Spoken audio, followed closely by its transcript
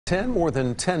More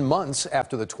than 10 months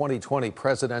after the 2020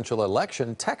 presidential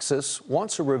election, Texas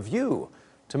wants a review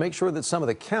to make sure that some of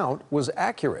the count was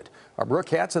accurate. Our Brooke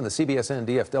Katz in the CBSN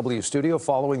DFW studio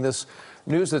following this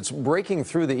news that's breaking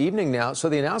through the evening now. So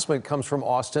the announcement comes from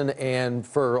Austin, and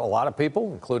for a lot of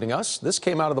people, including us, this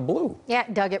came out of the blue. Yeah,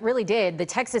 Doug, it really did. The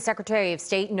Texas Secretary of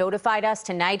State notified us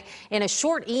tonight in a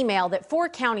short email that 4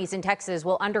 counties in Texas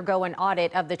will undergo an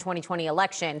audit of the 2020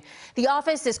 election. The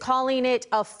office is calling it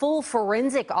a full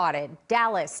forensic audit.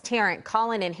 Dallas, Tarrant,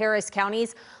 Collin, and Harris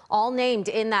counties all named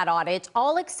in that audit.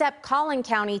 All except Collin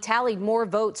County tallied more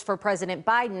votes for President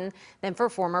Biden than for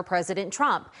former President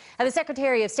Trump. Now, the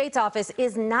Secretary of State's office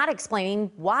is not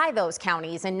explaining why those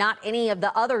counties and not any of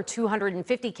the other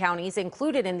 250 counties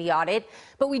included in the audit.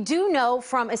 But we do know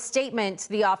from a statement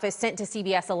the office sent to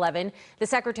CBS 11, the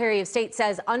Secretary of State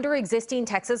says under existing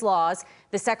Texas laws,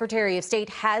 the Secretary of State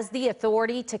has the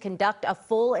authority to conduct a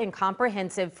full and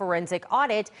comprehensive forensic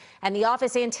audit, and the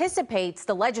office anticipates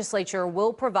the legislature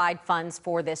will provide funds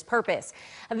for this purpose.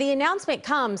 The announcement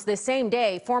comes the same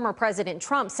day former President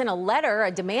Trump sent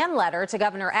a demand letter to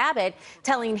Governor Abbott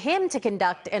telling him to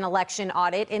conduct an election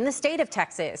audit in the state of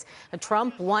Texas.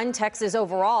 Trump won Texas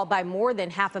overall by more than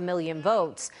 500,000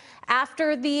 votes.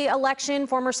 After the election,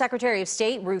 former Secretary of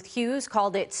State Ruth Hughes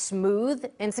called it smooth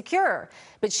and secure,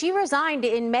 but she resigned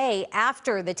in May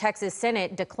after the Texas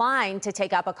Senate declined to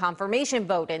take up a confirmation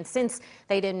vote. And since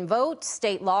they didn't vote,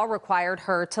 state law required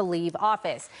her to leave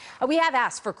office. We have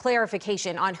asked for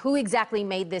clarification on who exactly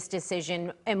made this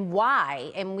decision and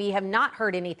why, and we have not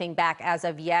heard anything back as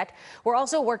of yet. We're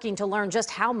also working to learn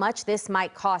just how much this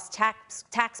might cost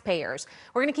taxpayers.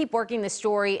 We're going to keep working the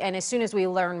story, and as soon as we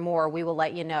learn more, we will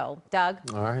let you know. Doug?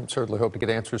 All right. Certainly hope to get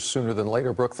answers sooner than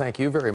later. Brooke, thank you very much.